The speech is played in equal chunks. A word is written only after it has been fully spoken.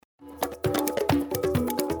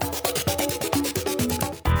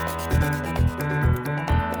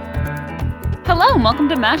Hello and welcome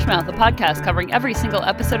to Mash Mouth, a podcast covering every single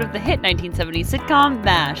episode of the hit 1970s sitcom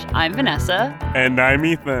MASH. I'm Vanessa. And I'm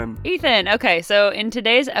Ethan. Ethan, okay, so in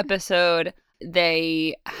today's episode,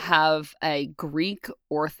 they have a Greek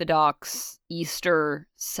Orthodox Easter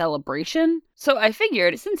celebration. So I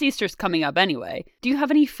figured, since Easter's coming up anyway, do you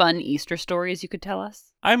have any fun Easter stories you could tell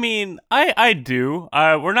us? I mean, I do.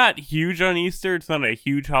 We're not huge on Easter. It's not a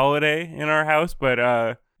huge holiday in our house,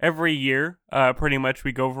 but every year, pretty much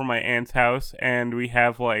we go over my aunt's house and we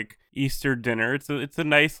have like Easter dinner. It's a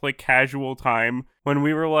nice like casual time. When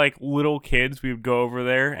we were like little kids, we would go over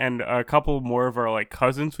there and a couple more of our like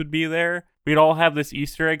cousins would be there. We'd all have this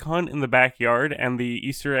Easter egg hunt in the backyard, and the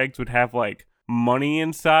Easter eggs would have like money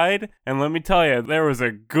inside. And let me tell you, there was a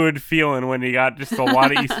good feeling when you got just a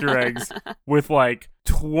lot of Easter eggs with like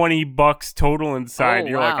 $20 total inside.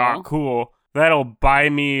 You're wow. like, oh, cool. That'll buy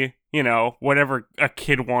me, you know, whatever a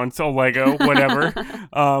kid wants, a Lego, whatever.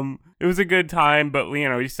 It was a good time, but you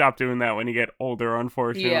know, you stop doing that when you get older,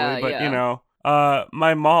 unfortunately. You know,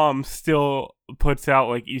 my mom still puts out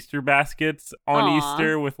like Easter baskets on Aww.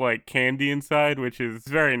 Easter with like candy inside, which is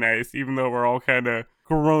very nice, even though we're all kind of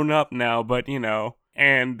grown up now, but you know.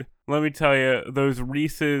 And let me tell you, those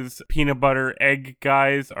Reese's peanut butter egg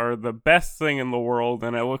guys are the best thing in the world,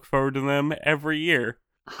 and I look forward to them every year.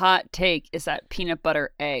 Hot take is that peanut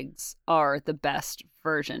butter eggs are the best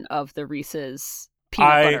version of the Reese's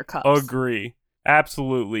peanut butter cups. I agree.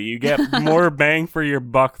 Absolutely. You get more bang for your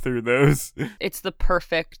buck through those. It's the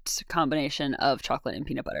perfect combination of chocolate and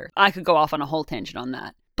peanut butter. I could go off on a whole tangent on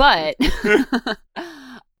that. But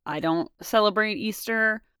I don't celebrate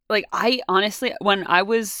Easter. Like, I honestly, when I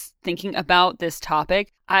was thinking about this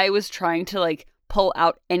topic, I was trying to like pull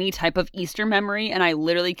out any type of Easter memory, and I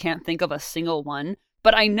literally can't think of a single one.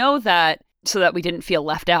 But I know that so that we didn't feel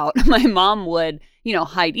left out, my mom would, you know,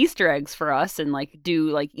 hide Easter eggs for us and like do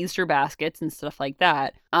like Easter baskets and stuff like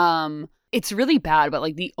that. It's really bad, but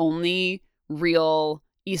like the only real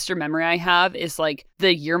Easter memory I have is like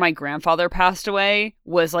the year my grandfather passed away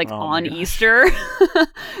was like on Easter.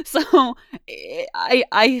 So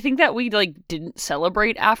I think that we like didn't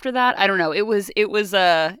celebrate after that. I don't know. It was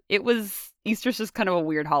Easter's just kind of a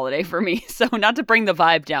weird holiday for me. So not to bring the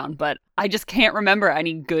vibe down, but I just can't remember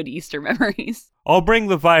any good Easter memories. I'll bring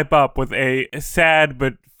the vibe up with a sad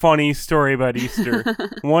but funny story about Easter.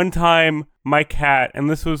 One time, my cat, and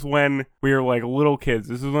this was when we were like little kids.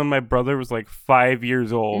 This is when my brother was like 5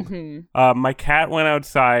 years old. Mm-hmm. My cat went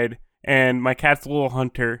outside, and my cat's a little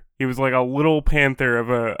hunter. He was like a little panther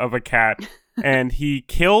of a cat, and he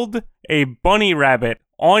killed a bunny rabbit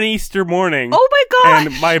on Easter morning. Oh my gosh!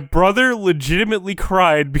 And my brother legitimately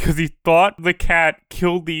cried because he thought the cat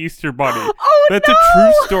killed the Easter bunny. Oh, That's no! a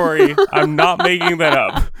true story. I'm not making that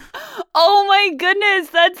up. Oh my goodness,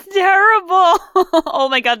 that's terrible. Oh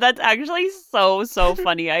my god, that's actually so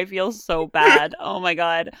funny. I feel so bad. Oh my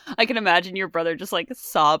god. I can imagine your brother just like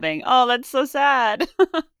sobbing. Oh, that's so sad.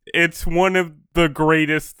 It's one of the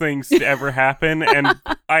greatest things to ever happen, and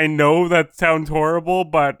I know that sounds horrible,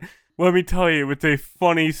 but let me tell you, it's a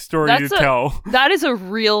funny story to tell. That is a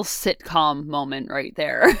real sitcom moment right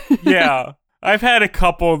there. Yeah, I've had a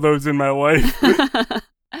couple of those in my life.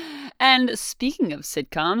 And speaking of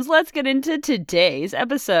sitcoms, let's get into today's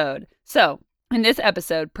episode. So, in this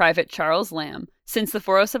episode, Private Charles Lamb, since the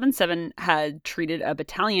 4077 had treated a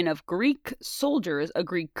battalion of Greek soldiers, a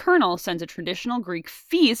Greek colonel sends a traditional Greek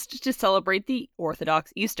feast to celebrate the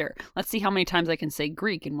Orthodox Easter. Let's see how many times I can say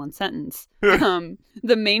Greek in one sentence. The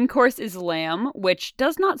main course is lamb, which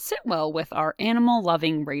does not sit well with our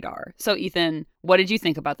animal-loving radar. So, Ethan, what did you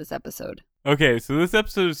think about this episode? Okay, so this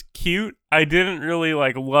episode is cute. I didn't really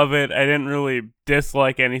like love it. I didn't really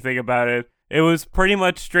dislike anything about it. It was pretty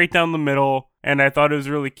much straight down the middle, and I thought it was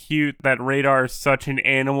really cute that Radar is such an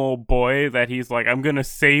animal boy that he's like, I'm gonna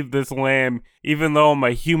save this lamb, even though I'm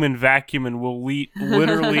a human vacuum and will eat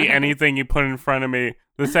literally anything you put in front of me.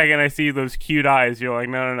 The second I see those cute eyes, you're like,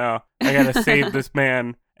 no, I gotta save this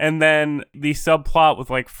man. And then the subplot with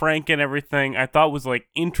like Frank and everything, I thought was like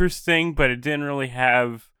interesting, but it didn't really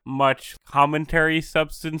have much commentary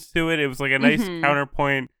substance to it. It was like a nice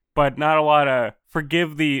counterpoint, but not a lot of,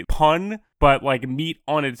 forgive the pun, but like meat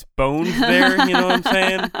on its bones there, you know what I'm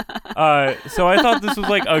saying? So I thought this was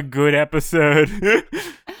like a good episode,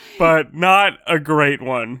 but not a great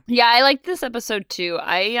one. Yeah, I liked this episode too.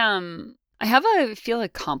 I have a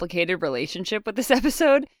complicated relationship with this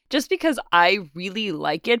episode just because I really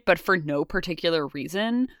like it, but for no particular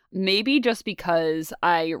reason. Maybe just because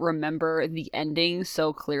I remember the ending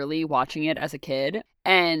so clearly watching it as a kid.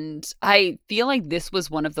 And I feel like this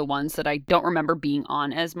was one of the ones that I don't remember being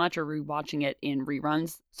on as much or rewatching it in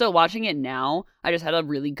reruns. So watching it now, I just had a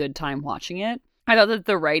really good time watching it. I thought that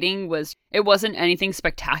the writing it wasn't anything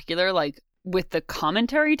spectacular, like with the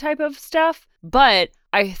commentary type of stuff, but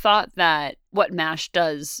I thought that what MASH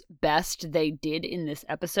does best, they did in this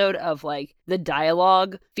episode of like the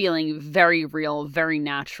dialogue feeling very real, very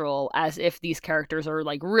natural, as if these characters are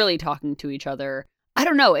like really talking to each other. I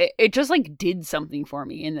don't know. It just like did something for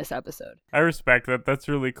me in this episode. I respect that. That's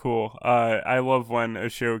really cool. I love when a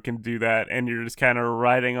show can do that and you're just kind of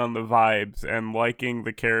riding on the vibes and liking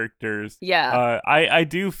the characters. Yeah. I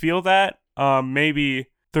do feel that. Maybe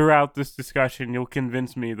throughout this discussion, you'll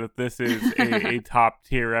convince me that this is a top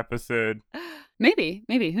tier episode. Maybe.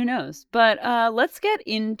 Who knows? But let's get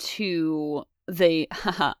into the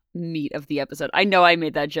meat of the episode. I know I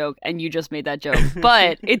made that joke and you just made that joke,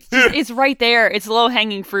 but it's right there. It's low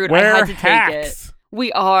hanging fruit. I had to take it.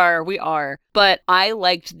 We are. But I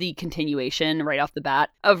liked the continuation right off the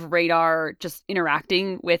bat of Radar just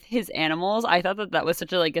interacting with his animals. I thought that was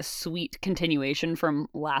such a sweet continuation from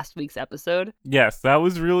last week's episode. Yes, that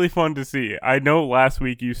was really fun to see. I know last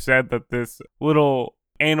week you said that this little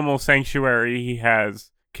animal sanctuary he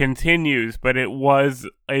has continues, but it was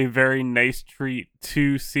a very nice treat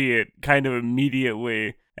to see it kind of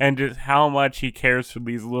immediately, and just how much he cares for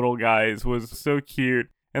these little guys was so cute.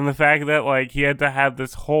 And the fact that like he had to have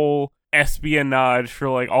this whole espionage for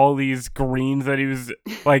like all these greens that he was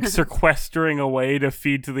like sequestering away to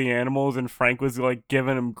feed to the animals, and Frank was like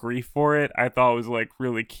giving him grief for it, I thought was like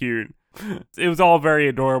really cute. It was all very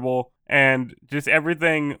adorable. And just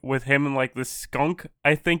everything with him and like the skunk,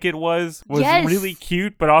 I think it was yes. really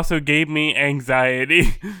cute, but also gave me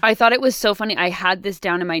anxiety. I thought it was so funny. I had this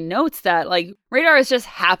down in my notes that like Radar is just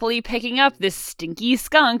happily picking up this stinky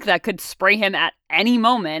skunk that could spray him at any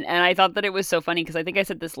moment. And I thought that it was so funny because I think I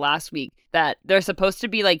said this last week that they're supposed to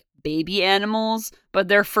be like baby animals, but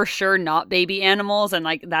they're for sure not baby animals. And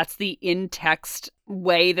like that's the in-text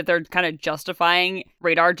way that they're kind of justifying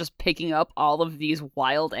Radar just picking up all of these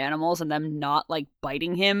wild animals and them not like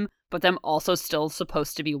biting him, but them also still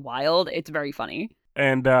supposed to be wild. It's very funny.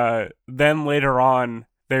 And then later on,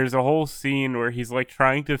 there's a whole scene where he's like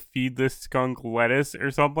trying to feed this skunk lettuce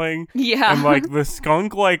or something. Yeah. And like the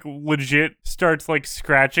skunk like legit starts like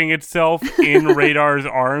scratching itself in Radar's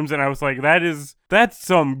arms. And I was like, that's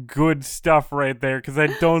some good stuff right there. Because I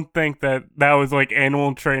don't think that was like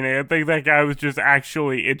animal training. I think that guy was just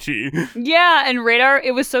actually itchy. Yeah. And Radar,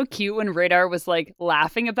 it was so cute when Radar was like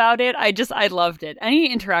laughing about it. I loved it. Any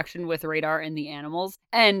interaction with Radar and the animals.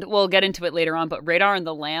 And we'll get into it later on. But Radar and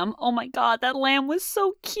the lamb. Oh my God, that lamb was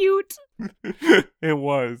so cute. It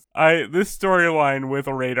was. This storyline with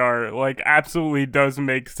Radar like absolutely does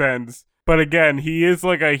make sense. But again, he is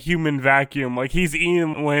like a human vacuum. Like he's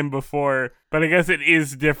eaten lamb before, but I guess it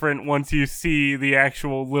is different once you see the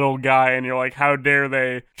actual little guy and you're like, how dare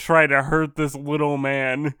they try to hurt this little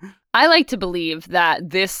man? I like to believe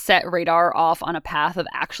that this set Radar off on a path of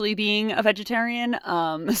actually being a vegetarian.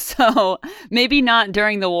 So maybe not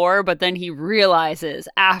during the war, but then he realizes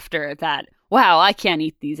after that, wow, I can't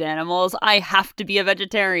eat these animals. I have to be a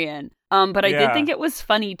vegetarian. But I did think it was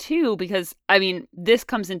funny too, because I mean, this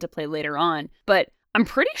comes into play later on, but I'm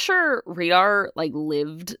pretty sure Radar like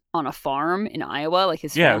lived on a farm in Iowa. Like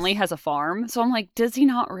his family has a farm. So I'm like, does he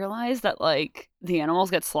not realize that like the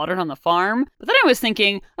animals get slaughtered on the farm? But then I was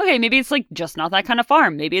thinking, okay, maybe it's like just not that kind of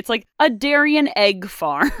farm. Maybe it's like a dairy and egg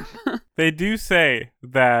farm. They do say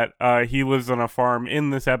that he lives on a farm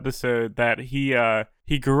in this episode, that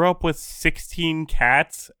he grew up with 16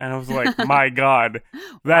 cats, and I was like, my God,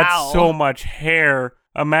 that's so much hair.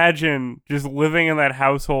 Imagine just living in that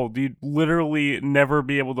household. You'd literally never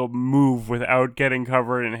be able to move without getting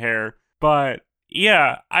covered in hair. But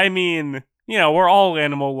yeah, I mean, you know, we're all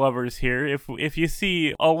animal lovers here. If you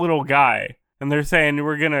see a little guy and they're saying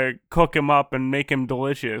we're gonna cook him up and make him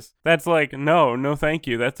delicious, that's like, no thank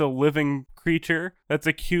you. That's a living creature. That's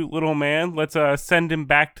a cute little man. Let's send him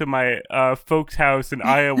back to my folks' house in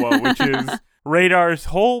Iowa, which is Radar's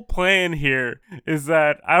whole plan here is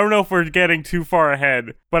that, I don't know if we're getting too far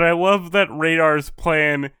ahead, but I love that Radar's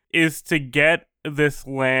plan is to get this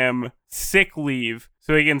lamb sick leave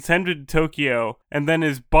so he can send it to Tokyo, and then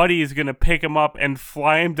his buddy is going to pick him up and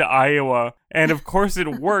fly him to Iowa. And of course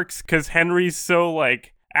it works because Henry's so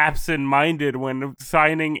like absent-minded when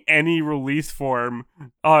signing any release form.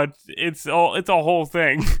 It's a whole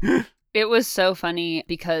thing. It was so funny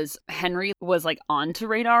because Henry was like on to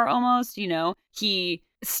Radar almost, you know. He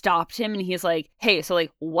stopped him and he's like, hey, so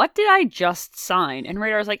like, what did I just sign? And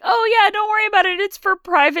Radar's like, oh yeah, don't worry about it. It's for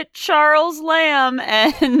Private Charles Lamb.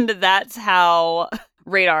 And that's how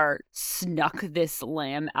Radar snuck this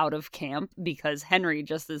lamb out of camp because Henry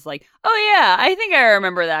just is like, oh yeah, I think I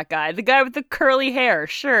remember that guy. The guy with the curly hair,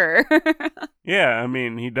 sure. Yeah, I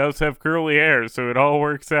mean, he does have curly hair, so it all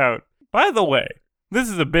works out. By the way, this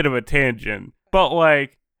is a bit of a tangent, but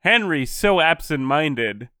like, Henry's so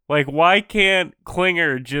absent-minded. Like, why can't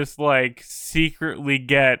Klinger just, like, secretly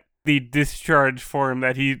get the discharge form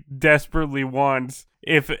that he desperately wants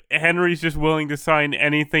if Henry's just willing to sign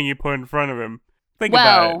anything you put in front of him? Think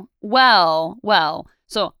about it. Well.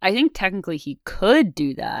 So I think technically he could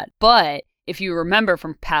do that, but if you remember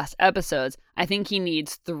from past episodes, I think he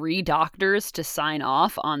needs 3 doctors to sign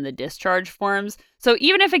off on the discharge forms. So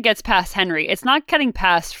even if it gets past Henry, it's not getting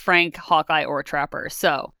past Frank, Hawkeye, or Trapper.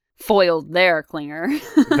 So foiled there, Klinger.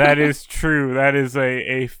 That is true. That is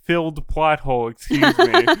a filled plot hole, excuse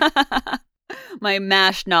me. My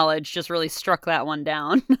MASH knowledge just really struck that one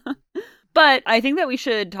down. But I think that we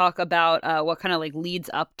should talk about what kind of like leads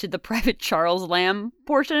up to the Private Charles Lamb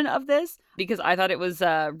portion of this, because I thought it was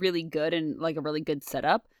really good and like a really good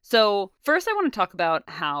setup. So first I want to talk about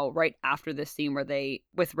how right after this scene where they,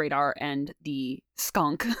 with Radar and the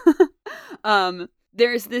skunk,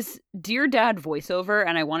 there's this Dear Dad voiceover,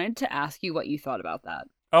 and I wanted to ask you what you thought about that.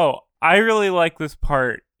 Oh, I really like this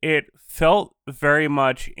part. It felt very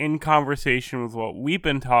much in conversation with what we've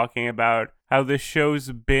been talking about, how this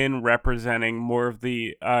show's been representing more of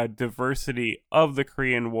the diversity of the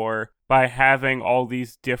Korean War by having all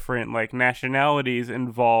these different like nationalities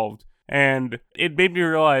involved. And it made me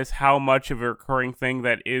realize how much of a recurring thing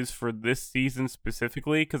that is for this season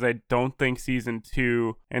specifically, because I don't think season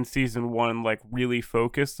 2 and season 1 like really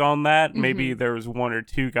focused on that. Mm-hmm. Maybe there was 1 or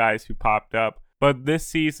 2 guys who popped up. But this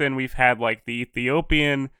season, we've had, like, the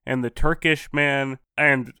Ethiopian and the Turkish man.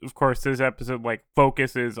 And, of course, this episode, like,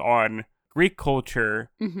 focuses on Greek culture.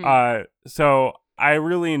 Mm-hmm. So I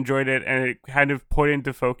really enjoyed it. And it kind of put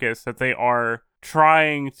into focus that they are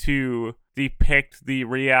trying to depict the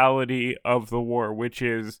reality of the war, which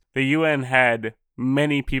is the UN had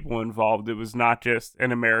many people involved. It was not just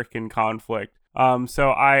an American conflict. So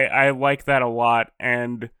I like that a lot.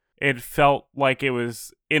 And it felt like it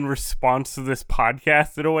was in response to this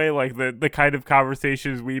podcast in a way, like the kind of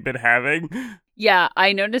conversations we've been having. Yeah,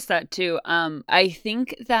 I noticed that too. I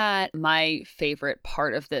think that my favorite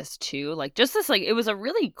part of this too, like just this, like it was a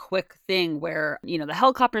really quick thing where, you know, the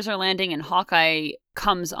helicopters are landing and Hawkeye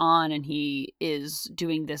comes on and he is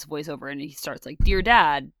doing this voiceover and he starts like, Dear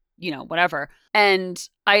Dad, you know, whatever. And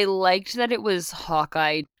I liked that it was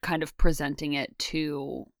Hawkeye kind of presenting it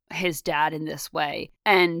to his dad in this way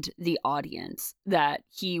and the audience, that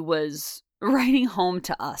he was writing home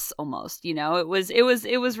to us almost, you know. It was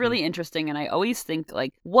really interesting. And I always think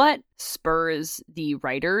like, what spurs the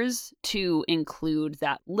writers to include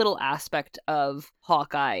that little aspect of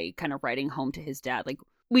Hawkeye kind of writing home to his dad? Like,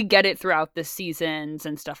 we get it throughout the seasons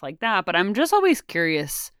and stuff like that, but I'm just always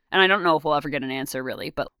curious, and I don't know if we'll ever get an answer really,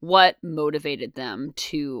 but what motivated them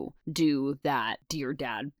to do that Dear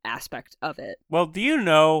Dad aspect of it? Well, do you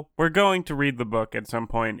know, we're going to read the book at some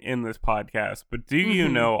point in this podcast, but do you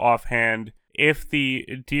know offhand if the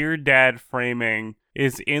Dear Dad framing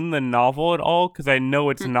is in the novel at all? Because I know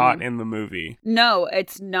it's not in the movie. No,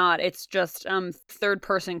 it's not. It's just third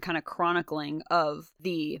person kind of chronicling of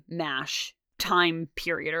the MASH time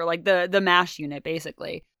period, or like the MASH unit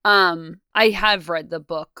basically. I have read the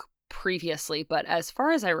book previously, but as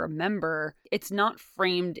far as I remember, it's not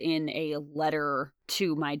framed in a letter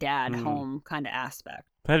to my dad home kind of aspect.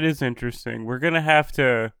 That is interesting. We're going to have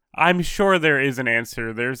to, I'm sure there is an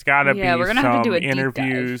answer. There's got to be we're gonna have to do a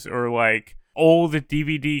interviews or like old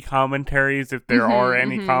DVD commentaries if there are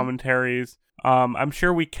any commentaries. I'm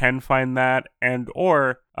sure we can find that, and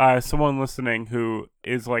or someone listening who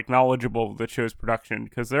is like knowledgeable of the show's production,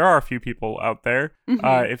 because there are a few people out there.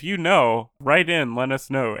 If you know, write in, let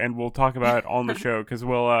us know, and we'll talk about it on the show, because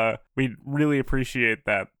we'd really appreciate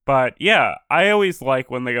that. But yeah, I always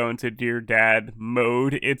like when they go into Dear Dad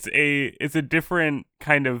mode. It's a different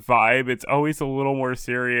kind of vibe. It's always a little more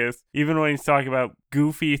serious. Even when he's talking about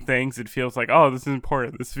goofy things, it feels like, oh, this is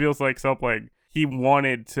important. This feels like something he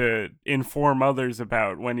wanted to inform others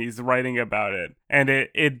about when he's writing about it. And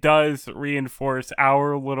it does reinforce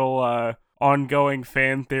our little ongoing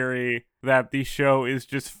fan theory that the show is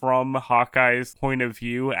just from Hawkeye's point of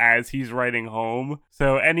view as he's writing home.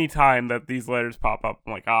 So anytime that these letters pop up,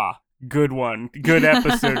 I'm like, good one. Good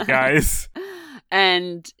episode, guys.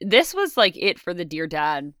 And this was like it for the Dear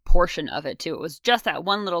Dad portion of it too. It was just that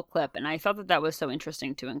one little clip, and I thought that was so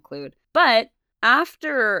interesting to include. But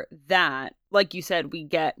after that, like you said, we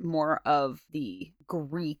get more of the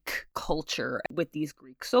Greek culture with these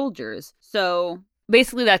Greek soldiers. So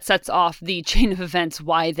basically that sets off the chain of events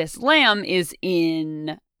why this lamb is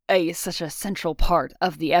in such a central part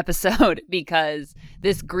of the episode, because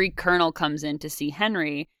this Greek colonel comes in to see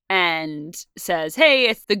Henry and says, hey,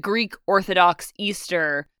 it's the Greek Orthodox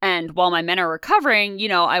Easter, and while my men are recovering,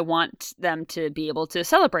 I want them to be able to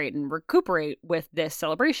celebrate and recuperate with this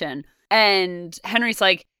celebration. And Henry's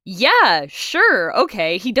like, yeah, sure,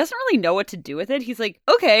 okay. He doesn't really know what to do with it. He's like,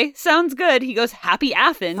 okay, sounds good. He goes, happy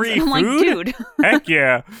Athens. Free and I'm food? like, dude. Heck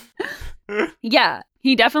yeah. Yeah,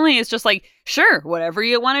 he definitely is just like, sure, whatever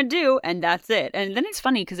you want to do, and that's it. And then it's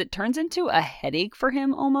funny because it turns into a headache for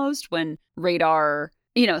him almost when Radar,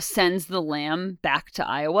 sends the lamb back to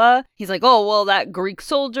Iowa. He's like, oh, well, that Greek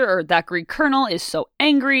soldier or that Greek colonel is so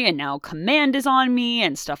angry, and now command is on me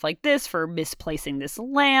and stuff like this for misplacing this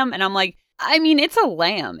lamb. And I'm like, I mean, it's a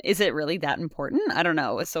lamb. Is it really that important? I don't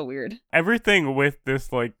know. It's so weird. Everything with this,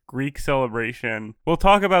 Greek celebration, we'll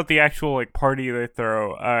talk about the actual, party they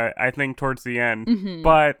throw, I think, towards the end. Mm-hmm.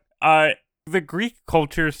 But the Greek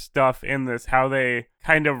culture stuff in this, how they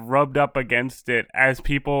kind of rubbed up against it as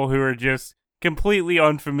people who are just completely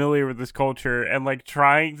unfamiliar with this culture and,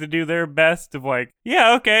 trying to do their best of,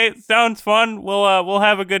 yeah, okay, sounds fun. We'll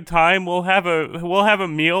have a good time. We'll have a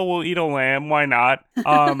meal. We'll eat a lamb. Why not?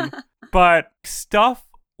 But stuff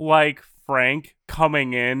like Frank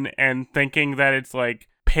coming in and thinking that it's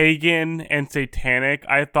pagan and satanic,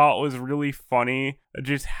 I thought was really funny.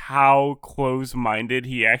 Just how close-minded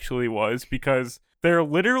he actually was, because they're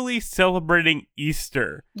literally celebrating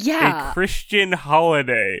Easter, a Christian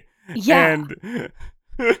holiday. Yeah. And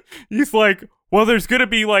he's like, well, there's gonna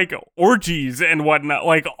be orgies and whatnot,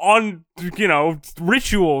 on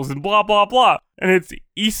rituals and blah blah blah, and it's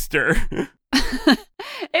Easter.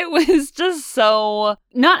 It was just so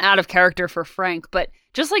not out of character for Frank, but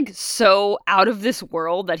just so out of this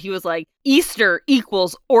world that he was like, Easter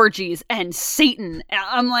equals orgies and Satan.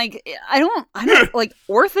 I'm like, I don't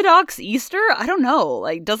Orthodox Easter. I don't know.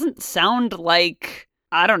 Doesn't sound like,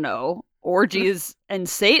 I don't know, orgies and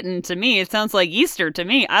Satan to me. It sounds like Easter to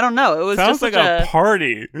me. I don't know. It was sounds just like a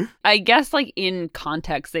party. I guess in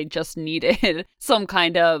context, they just needed some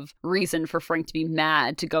kind of reason for Frank to be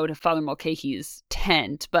mad to go to Father Mulcahy's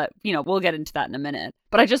tent. But, we'll get into that in a minute.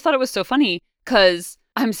 But I just thought it was so funny because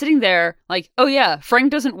I'm sitting there oh yeah,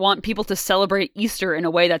 Frank doesn't want people to celebrate Easter in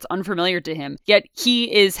a way that's unfamiliar to him. Yet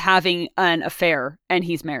he is having an affair and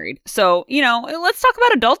he's married. So, let's talk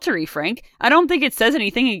about adultery, Frank. I don't think it says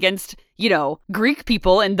anything against, Greek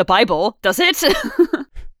people in the Bible, does it?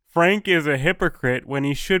 Frank is a hypocrite when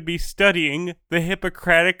he should be studying the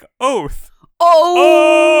Hippocratic Oath.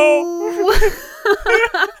 Oh!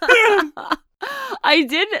 I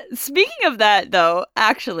did, speaking of that though,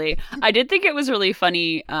 actually, I did think it was really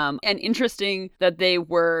funny and interesting that they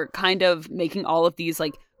were kind of making all of these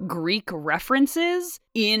Greek references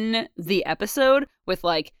in the episode with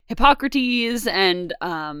Hippocrates and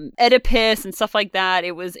Oedipus and stuff like that.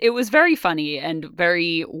 It was very funny and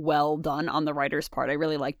very well done on the writer's part. I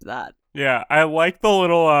really liked that. Yeah, I like the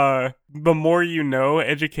little, the more you know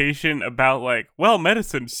education about,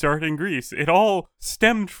 medicine started in Greece. It all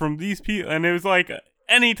stemmed from these people. And it was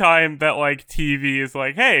anytime that, TV is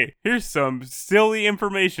hey, here's some silly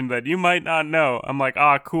information that you might not know. I'm like,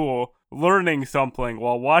 cool. Learning something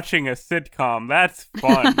while watching a sitcom. That's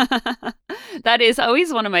fun. That is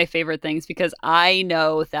always one of my favorite things, because I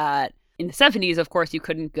know that in the 70s, of course, you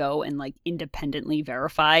couldn't go and independently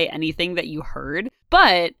verify anything that you heard.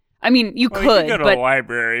 But I mean, you could go to but a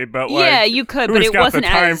library, but yeah, you could, but it wasn't the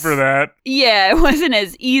time for that. Yeah, it wasn't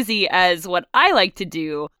as easy as what I like to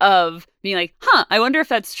do of being I wonder if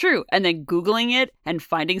that's true, and then Googling it and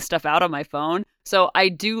finding stuff out on my phone. So I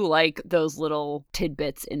do like those little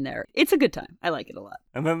tidbits in there. It's a good time. I like it a lot.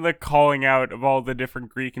 And then the calling out of all the different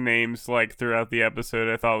Greek names throughout the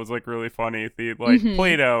episode, I thought was really funny. The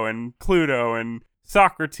Plato and Pluto and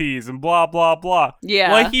Socrates and blah blah blah.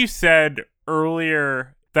 Yeah, like you said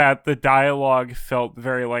earlier, that the dialogue felt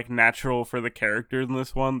very natural for the characters in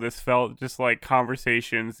this one. This felt just like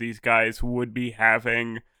conversations these guys would be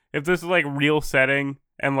having. If this is real setting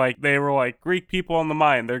and they were Greek people on the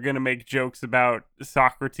mind, they're gonna make jokes about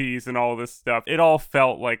Socrates and all this stuff. It all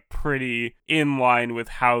felt pretty in line with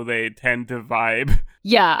how they tend to vibe.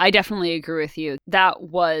 Yeah, I definitely agree with you. That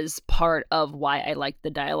was part of why I liked the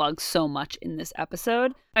dialogue so much in this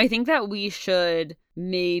episode. I think that we should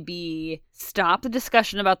maybe stop the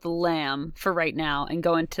discussion about the lamb for right now and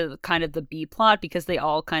go into kind of the B plot, because they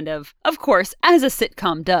all kind of course, as a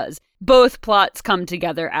sitcom does, both plots come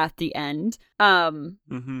together at the end.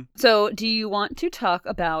 Mm-hmm. So do you want to talk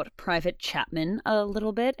about Private Chapman a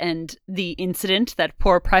little bit and the incident that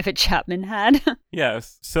poor Private Chapman had?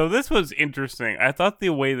 Yes. So this was interesting. I thought the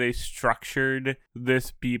way they structured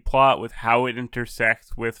this B plot with how it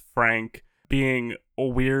intersects with Frank being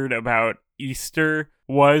weird about Easter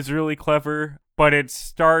was really clever, but it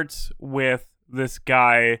starts with this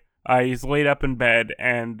guy. He's laid up in bed,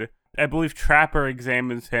 and I believe Trapper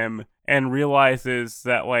examines him and realizes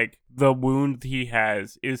that, like, the wound he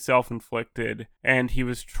has is self-inflicted, and he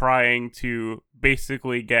was trying to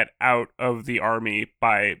basically get out of the army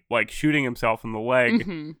by, like, shooting himself in the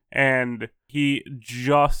leg, and he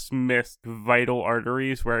just missed vital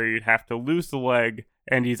arteries where he'd have to lose the leg,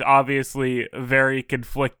 and he's obviously very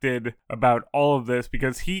conflicted about all of this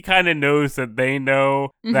because he kind of knows that they know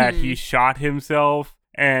that he shot himself,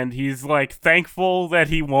 and he's, like, thankful that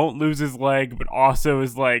he won't lose his leg, but also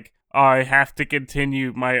is like, I have to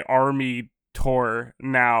continue my army tour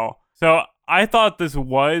now. So I thought this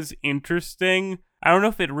was interesting. I don't know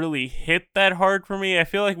if it really hit that hard for me. I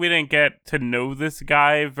feel like we didn't get to know this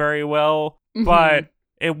guy very well, but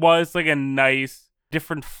it was like a nice,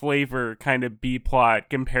 different flavor kind of B-plot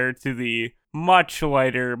compared to the much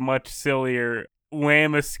lighter, much sillier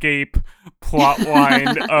Lamb escape plot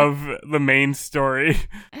line of the main story.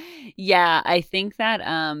 Yeah, I think that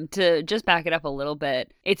to just back it up a little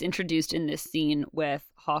bit, it's introduced in this scene with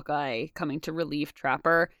Hawkeye coming to relieve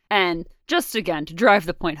Trapper. And just again, to drive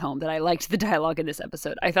the point home that I liked the dialogue in this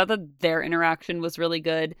episode, I thought that their interaction was really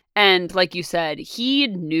good. And like you said, he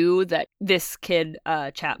knew that this kid,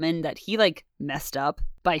 Chapman, that he like messed up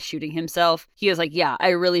by shooting himself. He was like, yeah, I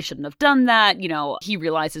really shouldn't have done that. You know, he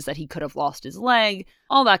realizes that he could have lost his leg,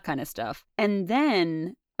 all that kind of stuff. And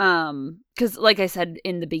then because like I said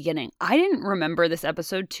in the beginning, I didn't remember this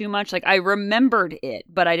episode too much. Like I remembered it,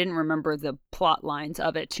 but I didn't remember the plot lines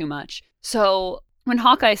of it too much. So when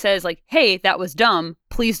Hawkeye says like, hey, that was dumb,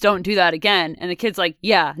 please don't do that again. And the kid's like,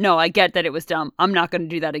 yeah, no, I get that it was dumb. I'm not going to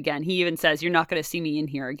do that again. He even says, you're not going to see me in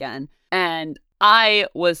here again. And I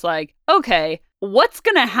was like, okay, what's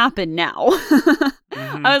going to happen now?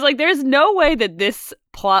 I was like, there's no way that this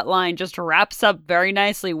plot line just wraps up very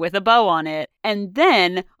nicely with a bow on it. And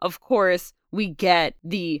then, of course, we get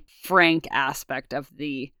the Frank aspect of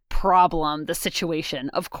the problem, the situation,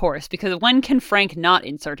 of course, because when can Frank not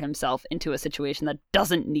insert himself into a situation that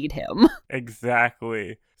doesn't need him?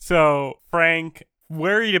 Exactly. So Frank,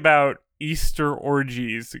 worried about Easter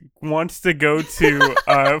orgies, wants to go to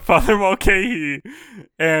Father Mulcahy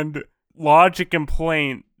and lodge a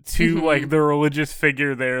complaint to like the religious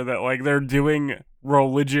figure there that like they're doing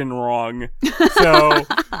religion wrong. So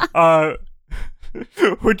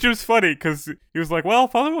which was funny because he was like, well,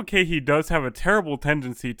 Father Mulcahy does have a terrible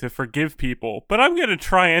tendency to forgive people, but I'm gonna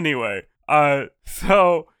try anyway.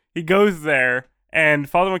 So he goes there and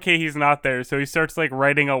Father Mulcahy's not there, so he starts like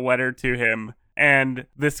writing a letter to him, and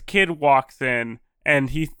this kid walks in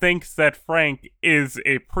and he thinks that Frank is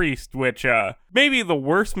a priest, which maybe the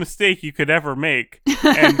worst mistake you could ever make,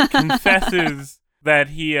 and confesses that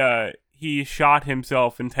he shot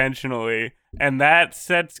himself intentionally, and that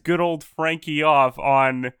sets good old Frankie off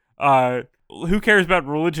on who cares about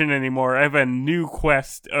religion anymore? I have a new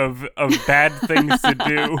quest of bad things to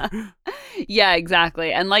do. Yeah,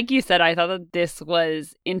 exactly. And like you said, I thought that this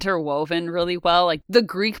was interwoven really well. Like the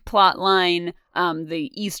Greek plot line,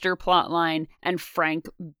 the Easter plot line, and Frank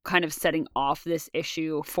kind of setting off this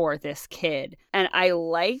issue for this kid. And I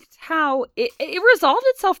liked how it resolved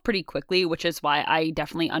itself pretty quickly, which is why I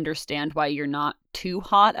definitely understand why you're not too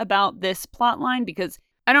hot about this plot line, because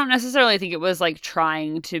I don't necessarily think it was like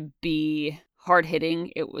trying to be hard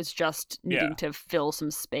hitting. It was just needing to fill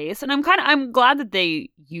some space. And I'm glad that they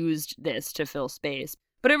used this to fill space.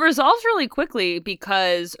 But it resolves really quickly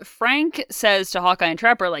because Frank says to Hawkeye and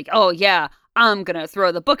Trapper, like, oh yeah, I'm gonna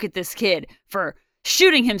throw the book at this kid for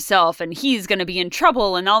shooting himself and he's gonna be in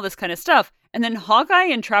trouble and all this kind of stuff. And then Hawkeye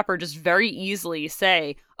and Trapper just very easily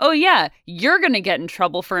say, oh yeah, you're gonna get in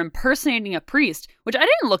trouble for impersonating a priest, which I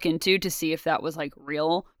didn't look into to see if that was like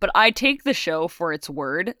real, but I take the show for its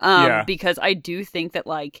word, because I do think that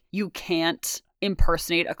like you can't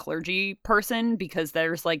impersonate a clergy person because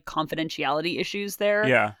there's like confidentiality issues there.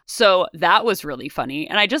 Yeah. So that was really funny.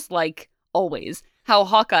 And I just like always how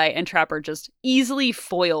Hawkeye and Trapper just easily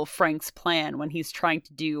foil Frank's plan when he's trying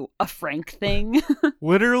to do a Frank thing.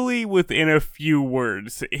 Literally within a few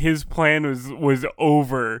words, his plan was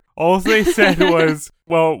over. All they said was,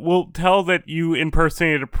 well, we'll tell that you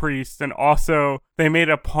impersonated a priest, and also they made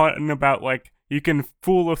a pun about, like, you can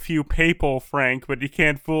fool a few people, Frank, but you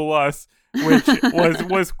can't fool us. which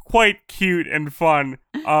was quite cute and fun.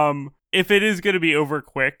 If it is going to be over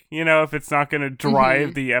quick, if it's not going to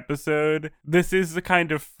drive the episode, this is the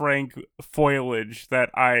kind of Frank foilage that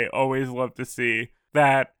I always love to see.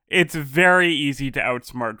 That it's very easy to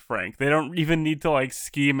outsmart Frank. They don't even need to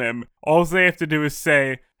scheme him. All they have to do is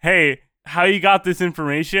say, "Hey, how you got this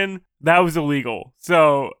information? That was illegal.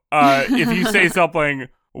 So if you say something,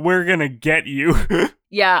 we're gonna get you."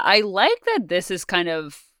 Yeah, I like that this is kind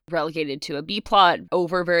of relegated to a B plot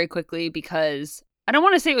over very quickly because I don't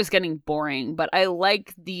want to say it was getting boring, but I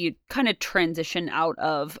like the kind of transition out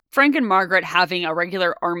of Frank and Margaret having a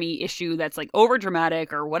regular army issue that's over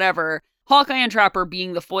dramatic or whatever. Hawkeye and Trapper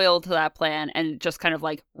being the foil to that plan and just kind of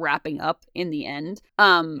wrapping up in the end.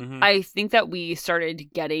 I think that we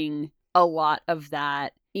started getting a lot of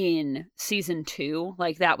that in season 2.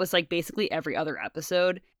 That was basically every other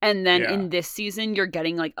episode. And then in this season, you're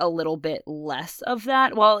getting a little bit less of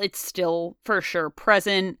that. While it's still for sure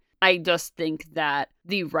present, I just think that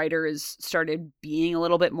the writers started being a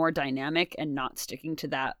little bit more dynamic and not sticking to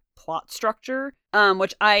that plot structure,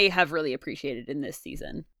 which I have really appreciated in this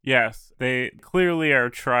season. Yes, they clearly are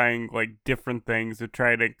trying different things to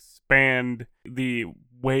try to expand the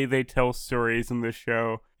way they tell stories in the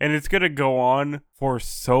show. And it's going to go on for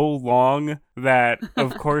so long that,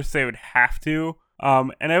 of course, they would have to.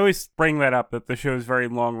 And I always bring that up, that the show is very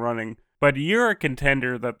long running. But you're a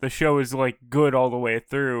contender that the show is good all the way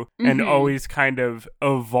through and always kind of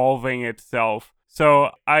evolving itself.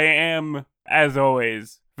 So I am, as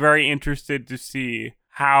always, very interested to see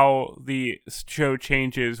how the show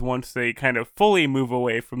changes once they kind of fully move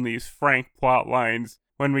away from these Frank plot lines,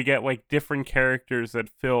 when we get different characters that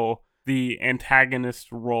fill the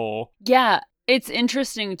antagonist role. Yeah, it's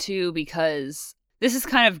interesting too because this is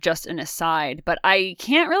kind of just an aside, but I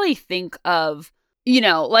can't really think of,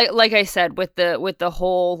 like I said, with the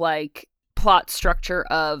whole plot structure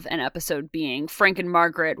of an episode being Frank and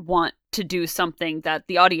Margaret want to do something that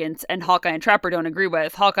the audience and Hawkeye and Trapper don't agree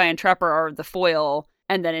with. Hawkeye and Trapper are the foil,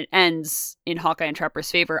 and then it ends in Hawkeye and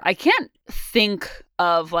Trapper's favor. I can't think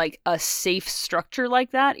of a safe structure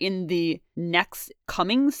like that in the next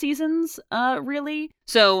coming seasons, really.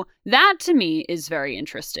 So that to me is very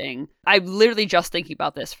interesting. I'm literally just thinking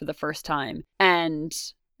about this for the first time. And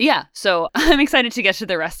yeah, so I'm excited to get to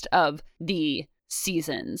the rest of the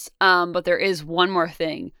seasons. But there is one more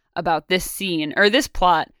thing about this scene, or this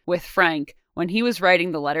plot with Frank, when he was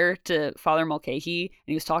writing the letter to Father Mulcahy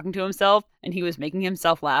and he was talking to himself and he was making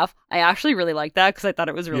himself laugh. I actually really liked that because I thought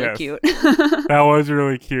it was really cute. That was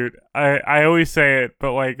really cute. I always say it,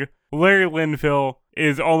 but Larry Linville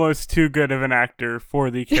is almost too good of an actor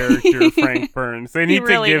for the character Frank Burns. They need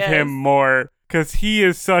to give him more, because he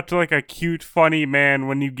is such a cute, funny man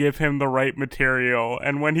when you give him the right material.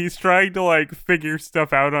 And when he's trying to figure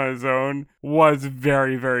stuff out on his own, was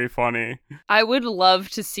very, very funny. I would love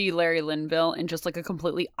to see Larry Linville in just a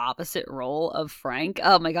completely opposite role of Frank.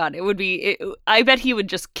 Oh my god, it would be, I bet he would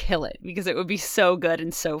just kill it because it would be so good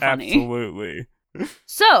and so funny. Absolutely.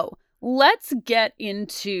 So, let's get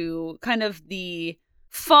into kind of the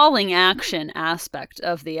falling action aspect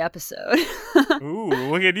of the episode. Ooh,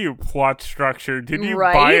 look at you, plot structure. Did you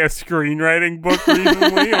buy a screenwriting book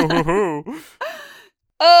recently?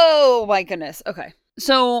 Oh my goodness. Okay.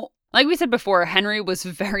 So, like we said before, Henry was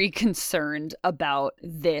very concerned about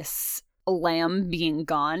this lamb being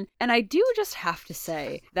gone. And I do just have to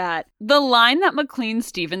say that the line that McLean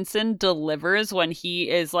Stevenson delivers when he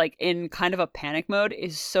is in kind of a panic mode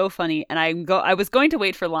is so funny. And I was going to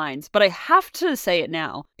wait for lines, but I have to say it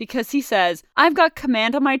now because he says, "I've got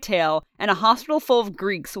command on my tail and a hospital full of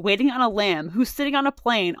Greeks waiting on a lamb who's sitting on a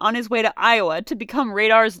plane on his way to Iowa to become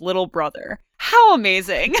Radar's little brother." How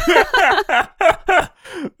amazing. That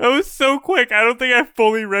was so quick. I don't think I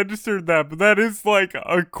fully registered that, but that is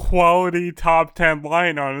a quality top 10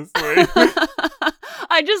 line, honestly.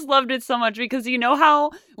 I just loved it so much because you know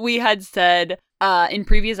how we had said in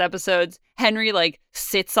previous episodes, Henry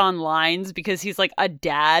sits on lines because he's a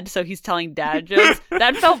dad, so he's telling dad jokes.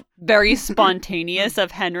 That felt very spontaneous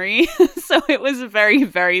of Henry, so it was very,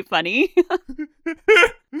 very funny.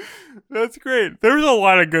 That's great. There was a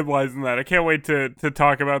lot of good lines in that. I can't wait to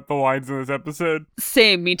talk about the lines in this episode.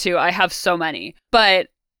 Same, me too. I have so many. But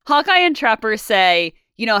Hawkeye and Trapper say,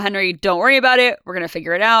 Henry, don't worry about it. We're going to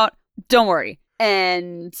figure it out. Don't worry.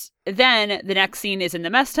 And then the next scene is in the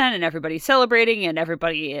mess tent and everybody's celebrating and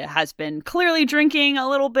everybody has been clearly drinking a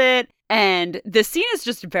little bit. And the scene is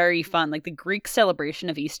just very fun. The Greek celebration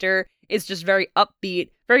of Easter is just very upbeat,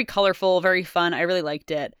 very colorful, very fun. I really liked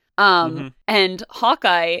it. And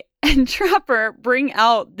Hawkeye and Trapper bring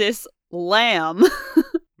out this lamb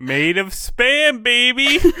Made of Spam,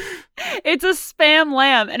 baby! It's a Spam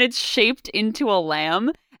lamb, and it's shaped into a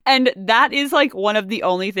lamb. And that is like one of the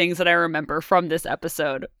only things that I remember from this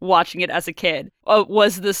episode, watching it as a kid,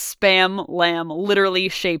 was the Spam lamb literally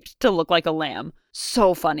shaped to look like a lamb.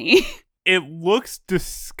 So funny. It looks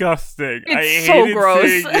disgusting. It's I so hated gross.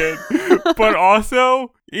 seeing it, but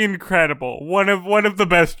also incredible. One of the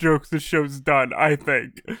best jokes the show's done, I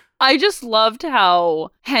think. I just loved how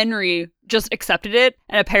Henry just accepted it,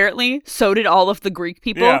 and apparently so did all of the Greek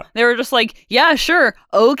people. Yeah. They were just like, yeah, sure,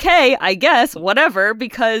 okay, I guess, whatever,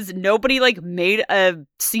 because nobody like made a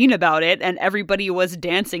scene about it, and everybody was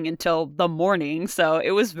dancing until the morning, so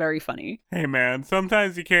it was very funny. Hey man,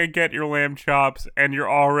 sometimes you can't get your lamb chops and you're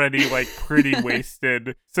already like pretty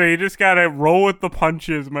wasted. So you just gotta roll with the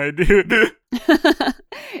punches, my dude.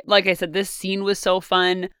 Like I said, this scene was so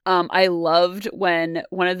fun. I loved when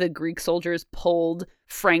one of the Greek soldiers pulled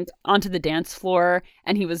Frank onto the dance floor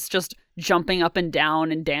and he was just jumping up and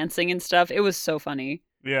down and dancing and stuff. It was so funny.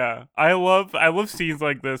 Yeah, I love scenes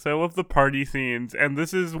like this. I love the party scenes, and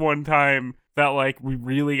this is one time that like we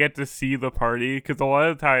really get to see the party, because a lot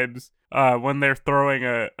of times when they're throwing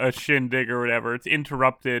a shindig or whatever, it's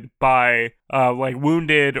interrupted by like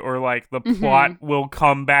wounded, or like the plot will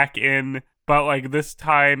come back in. But like this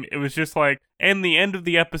time, it was just like, and the end of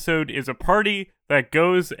the episode is a party that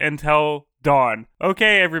goes until dawn.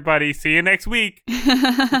 Okay, everybody, see you next week.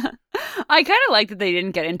 I kind of like that they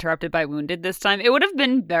didn't get interrupted by wounded this time. It would have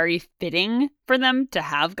been very fitting for them to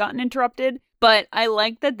have gotten interrupted, but I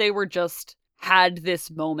like that they were just had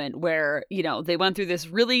this moment where, you know, they went through this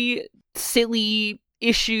really silly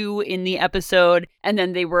issue in the episode, and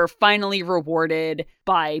then they were finally rewarded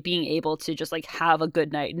by being able to just like have a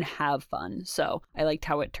good night and have fun. So I liked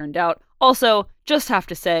how it turned out. Also, just have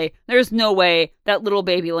to say, there's no way that little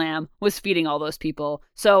baby lamb was feeding all those people.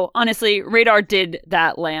 So honestly, Radar did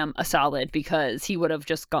that lamb a solid, because he would have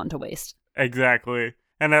just gone to waste. Exactly.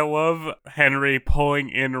 And I love Henry pulling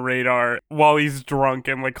in Radar while he's drunk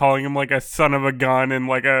and like calling him like a son of a gun and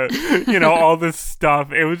like a, you know, all this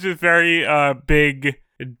stuff. It was just very big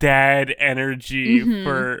dad energy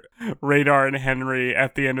for Radar and Henry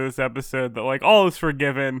at the end of this episode, that like all is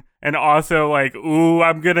forgiven, and also like, ooh,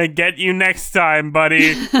 I'm gonna get you next time,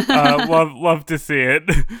 buddy. Love to see it.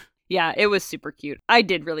 Yeah, it was super cute. I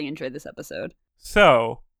did really enjoy this episode.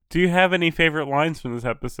 So, do you have any favorite lines from this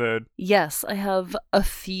episode? Yes, I have a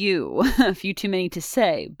few. A few too many to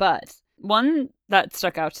say, but one that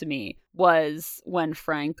stuck out to me was when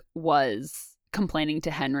Frank was complaining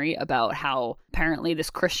to Henry about how apparently this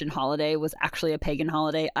Christian holiday was actually a pagan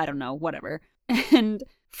holiday. I don't know, whatever. And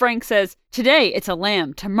Frank says, today it's a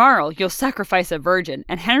lamb, tomorrow you'll sacrifice a virgin.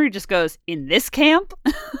 And Henry just goes, in this camp?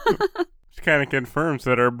 Which kind of confirms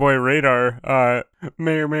that our boy Radar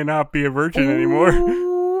may or may not be a virgin anymore.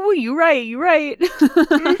 You right.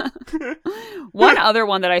 One other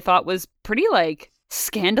one that I thought was pretty like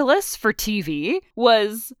scandalous for TV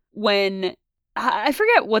was when, I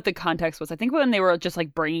forget what the context was. I think when they were just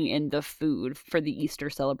like bringing in the food for the Easter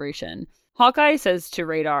celebration. Hawkeye says to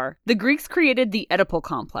Radar, the Greeks created the Oedipal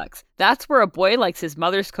complex. That's where a boy likes his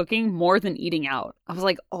mother's cooking more than eating out. I was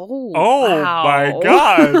like, oh wow. My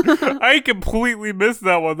God. I completely missed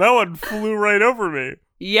that one. That one flew right over me.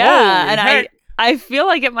 Yeah, Holy and heck. I feel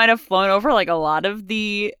like it might have flown over like a lot of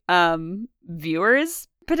the viewers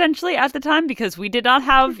potentially at the time, because we did not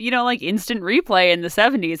have, you know, like instant replay in the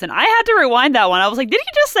 70s, and I had to rewind that one. I was like, did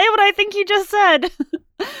he just say what I think he just said?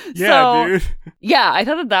 Yeah, dude. Yeah, I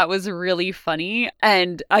thought that was really funny,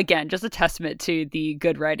 and again, just a testament to the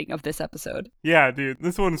good writing of this episode. Yeah, dude,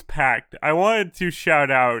 this one's packed. I wanted to shout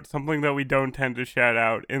out something that we don't tend to shout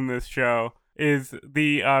out in this show, is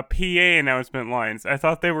the PA announcement lines. I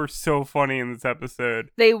thought they were so funny in this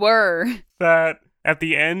episode. They were. That at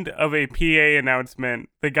the end of a PA announcement,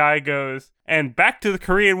 the guy goes, and back to the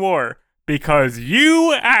Korean War, because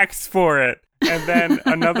you asked for it. And then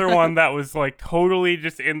another one that was like totally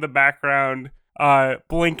just in the background,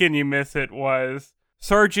 blink and you miss it, was,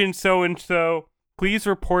 Sergeant so-and-so, please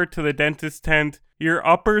report to the dentist tent. Your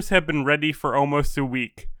uppers have been ready for almost a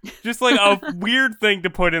week. Just like a weird thing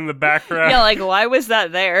to put in the background. Yeah, like why was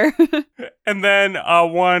that there? And then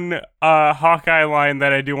one Hawkeye line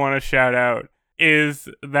that I do want to shout out is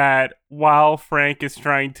that while Frank is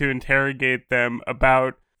trying to interrogate them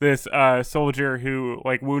about this soldier who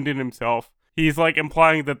like wounded himself, he's like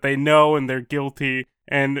implying that they know and they're guilty.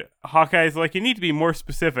 And Hawkeye's like, you need to be more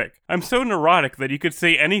specific. I'm so neurotic that you could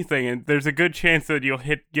say anything and there's a good chance that you'll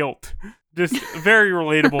hit guilt. Just very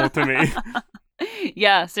relatable to me.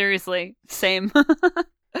 Yeah, seriously. Same.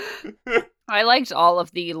 I liked all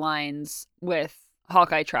of the lines with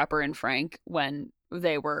Hawkeye, Trapper, and Frank when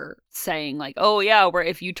they were saying like, oh yeah,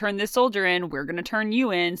 if you turn this soldier in, we're going to turn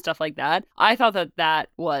you in, stuff like that. I thought that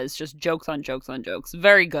was just jokes on jokes on jokes.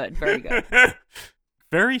 Very good. Very good.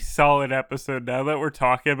 Very solid episode now that we're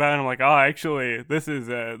talking about it. I'm like, oh, actually, this is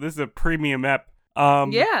a premium ep.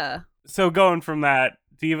 Yeah. So going from that,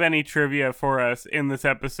 do you have any trivia for us in this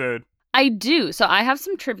episode? I do. So I have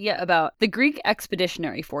some trivia about the Greek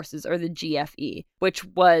Expeditionary Forces, or the GFE, which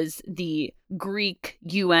was the Greek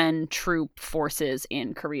UN troop forces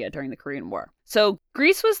in Korea during the Korean War. So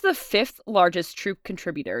Greece was the 5th largest troop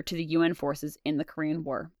contributor to the UN forces in the Korean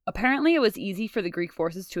War. Apparently, it was easy for the Greek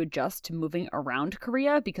forces to adjust to moving around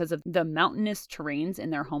Korea because of the mountainous terrains in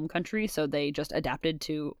their home country, so they just adapted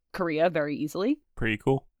to Korea very easily. Pretty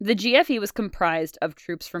cool. The GFE was comprised of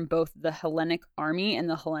troops from both the Hellenic Army and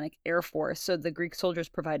the Hellenic Air Force, so the Greek soldiers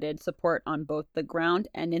provided support on both the ground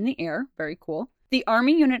and in the air. Very cool. The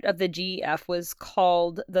army unit of the GEF was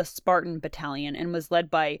called the Spartan Battalion and was led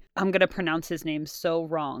by, I'm going to pronounce his name so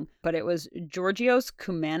wrong, but it was Georgios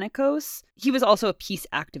Koumanikos. He was also a peace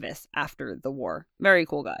activist after the war. Very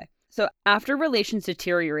cool guy. So after relations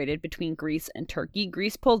deteriorated between Greece and Turkey,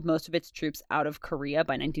 Greece pulled most of its troops out of Korea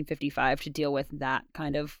by 1955 to deal with that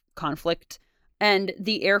kind of conflict. And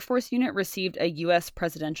the Air Force unit received a U.S.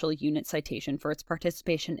 Presidential Unit Citation for its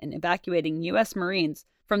participation in evacuating U.S. Marines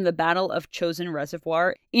from the Battle of Chosin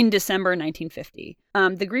Reservoir in December 1950.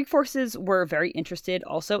 The Greek forces were very interested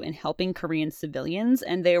also in helping Korean civilians,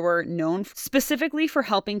 and they were known specifically for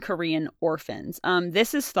helping Korean orphans.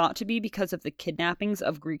 This is thought to be because of the kidnappings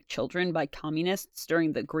of Greek children by communists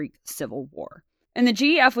during the Greek Civil War. And the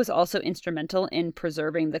GEF was also instrumental in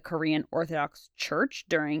preserving the Korean Orthodox Church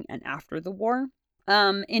during and after the war.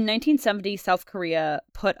 In 1970, South Korea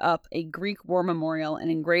put up a Greek war memorial and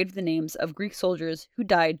engraved the names of Greek soldiers who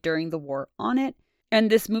died during the war on it. And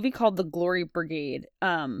this movie called The Glory Brigade,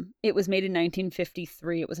 it was made in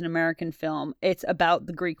 1953. It was an American film. It's about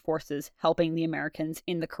the Greek forces helping the Americans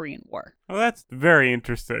in the Korean War. Oh, that's very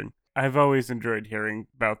interesting. I've always enjoyed hearing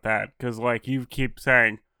about that because, like you keep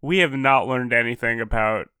saying, we have not learned anything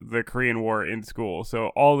about the Korean War in school.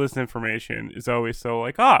 So all this information is always so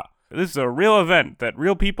like, this is a real event that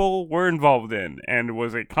real people were involved in and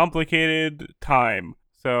was a complicated time.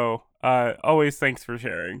 So always thanks for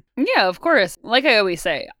sharing. Yeah, of course. Like I always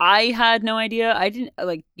say, I had no idea. I didn't,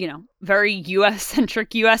 very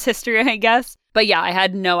US-centric US history, I guess. But yeah, I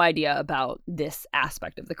had no idea about this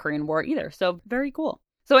aspect of the Korean War either. So very cool.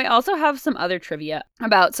 So I also have some other trivia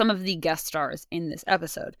about some of the guest stars in this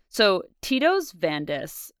episode. So Titos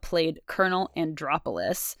Vandis played Colonel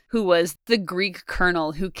Andropoulos, who was the Greek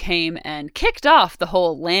colonel who came and kicked off the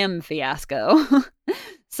whole lamb fiasco.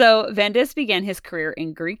 So Vandis began his career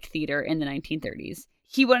in Greek theater in the 1930s.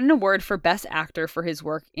 He won an award for Best Actor for his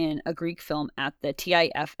work in a Greek film at the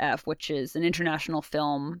TIFF, which is an international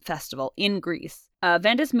film festival in Greece.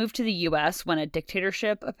 Vandis moved to the U.S. when a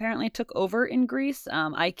dictatorship apparently took over in Greece.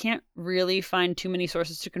 I can't really find too many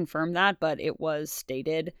sources to confirm that, but it was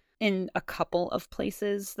stated in a couple of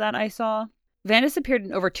places that I saw. Vandis appeared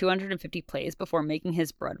in over 250 plays before making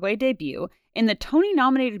his Broadway debut in the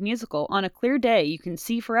Tony-nominated musical On a Clear Day You Can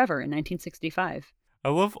See Forever in 1965. I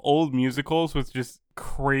love old musicals with just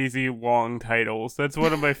crazy long titles. That's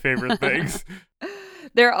one of my favorite things.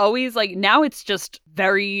 They're always now it's just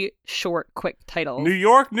very short, quick titles. New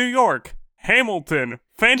York, New York. Hamilton.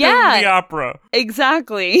 Phantom of the Opera.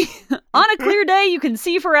 Exactly. On a Clear Day You Can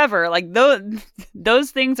See Forever.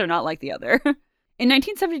 Those things are not like the other. In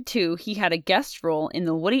 1972, he had a guest role in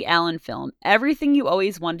the Woody Allen film Everything You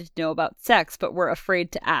Always Wanted to Know About Sex But Were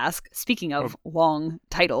Afraid to Ask, speaking of long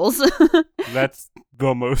titles. That's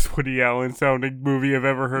the most Woody Allen sounding movie I've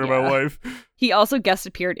ever heard in my life. He also guest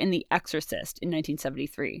appeared in The Exorcist in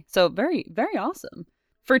 1973. So very, very awesome.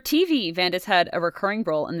 For TV, Vandis had a recurring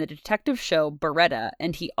role in the detective show Beretta,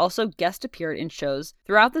 and he also guest appeared in shows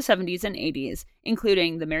throughout the 70s and 80s,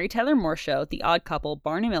 including The Mary Tyler Moore Show, The Odd Couple,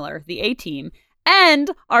 Barney Miller, The A-Team, and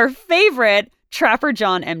our favorite, Trapper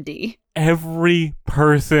John MD. Every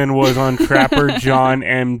person was on Trapper John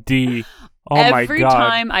MD. Oh my God. Every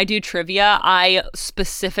time I do trivia, I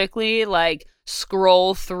specifically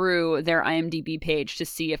scroll through their IMDb page to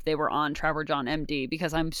see if they were on Trapper John MD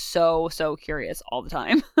because I'm so curious all the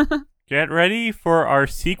time. Get ready for our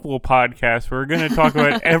sequel podcast. We're going to talk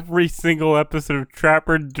about every single episode of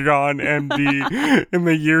Trapper John MD in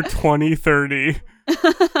the year 2030.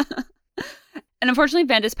 And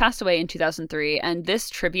unfortunately, Vandis passed away in 2003, and this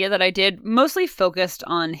trivia that I did mostly focused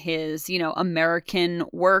on his, American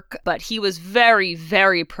work, but he was very,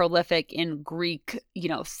 very prolific in Greek,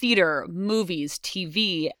 theater, movies,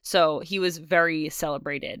 TV, so he was very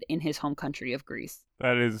celebrated in his home country of Greece.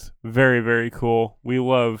 That is very, very cool. We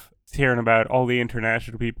love hearing about all the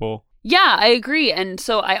international people. Yeah, I agree. And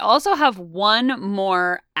so I also have one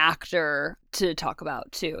more actor to talk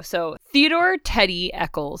about, too. So Theodore Teddy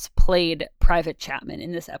Eccles played Private Chapman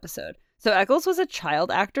in this episode. So Eccles was a child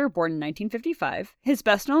actor born in 1955. His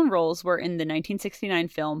best-known roles were in the 1969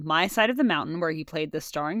 film My Side of the Mountain, where he played the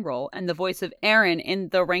starring role, and the voice of Aaron in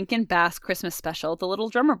the Rankin Bass Christmas special, The Little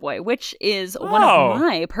Drummer Boy, which is one of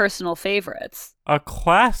my personal favorites. A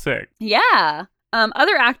classic. Yeah.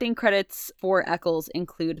 Other acting credits for Eccles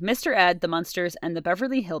include Mr. Ed, The Munsters, and The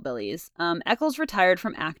Beverly Hillbillies. Eccles retired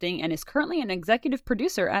from acting and is currently an executive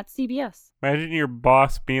producer at CBS. Imagine your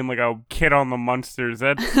boss being like a kid on The Munsters.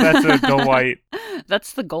 That's a delight.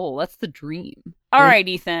 That's the goal. That's the dream. All right,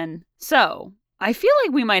 Ethan. So, I feel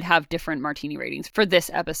like we might have different martini ratings for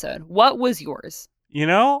this episode. What was yours?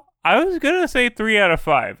 I was going to say 3 out of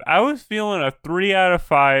 5. I was feeling a 3 out of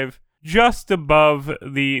 5, just above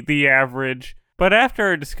the average. But after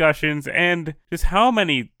our discussions and just how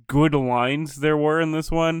many good lines there were in this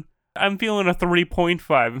one, I'm feeling a 3.5.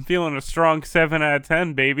 I'm feeling a strong 7 out of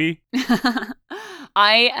 10, baby.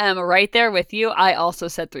 I am right there with you. I also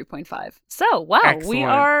said 3.5. So, wow,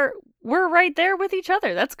 Excellent. we're right there with each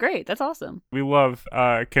other. That's great. That's awesome. We love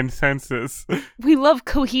consensus. We love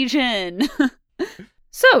cohesion.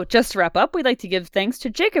 So, just to wrap up, we'd like to give thanks to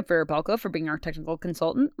Jacob Virabalco for being our technical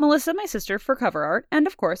consultant, Melissa, my sister, for cover art, and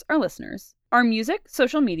of course, our listeners. Our music,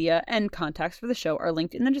 social media, and contacts for the show are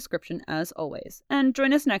linked in the description as always. And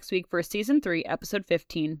join us next week for Season 3, Episode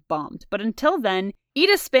 15, Bombed. But until then, eat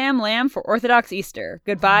a spam lamb for Orthodox Easter.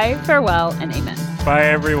 Goodbye, farewell, and amen. Bye,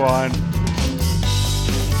 everyone.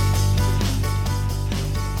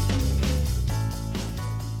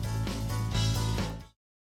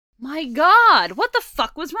 My God, what the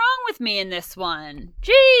fuck was wrong with me in this one?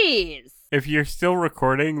 Jeez. If you're still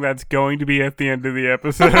recording, that's going to be at the end of the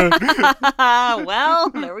episode. Well,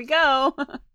 there we go.